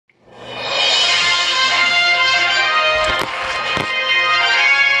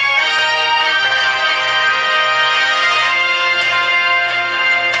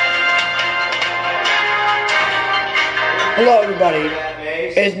Hello everybody,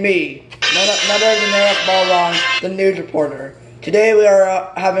 it's me, none other than Eric Balron, the news reporter. Today we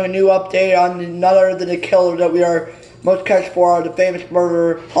are having a new update on none other than the killer that we are most catched for, the famous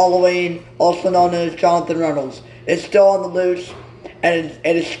murderer, Halloween, also known as Jonathan Reynolds. It's still on the loose, and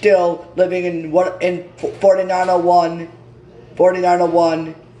it is still living in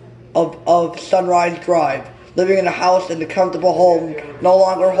 4901 of Sunrise Drive. Living in a house in a comfortable home, no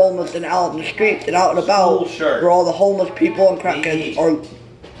longer homeless and out in the streets and out and about where all the homeless people and crackheads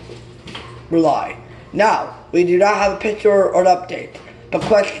rely. Now, we do not have a picture or an update, but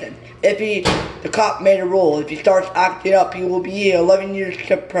question, the cop made a rule, if he starts acting up, he will be 11 years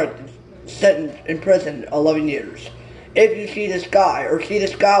sentence in prison, 11 years. If you see this guy or see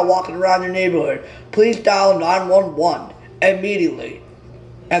this guy walking around your neighborhood, please dial 911 immediately.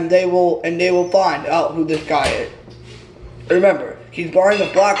 And they will find out who this guy is. Remember, he's wearing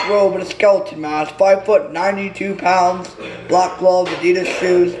a black robe and a skeleton mask, 5 foot 92 pounds, black gloves, Adidas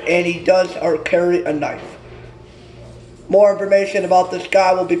shoes, and he does carry a knife. More information about this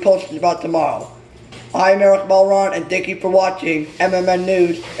guy will be posted about tomorrow. I'm Eric Balron, and thank you for watching MMN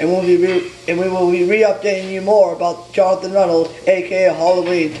News, and we will be re-updating you more about Jonathan Reynolds, aka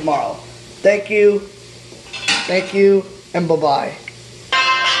Halloween, tomorrow. Thank you, and bye-bye.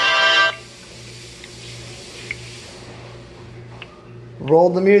 Roll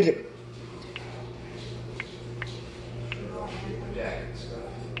the music.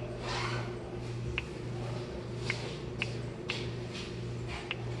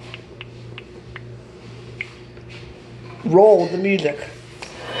 Roll the music.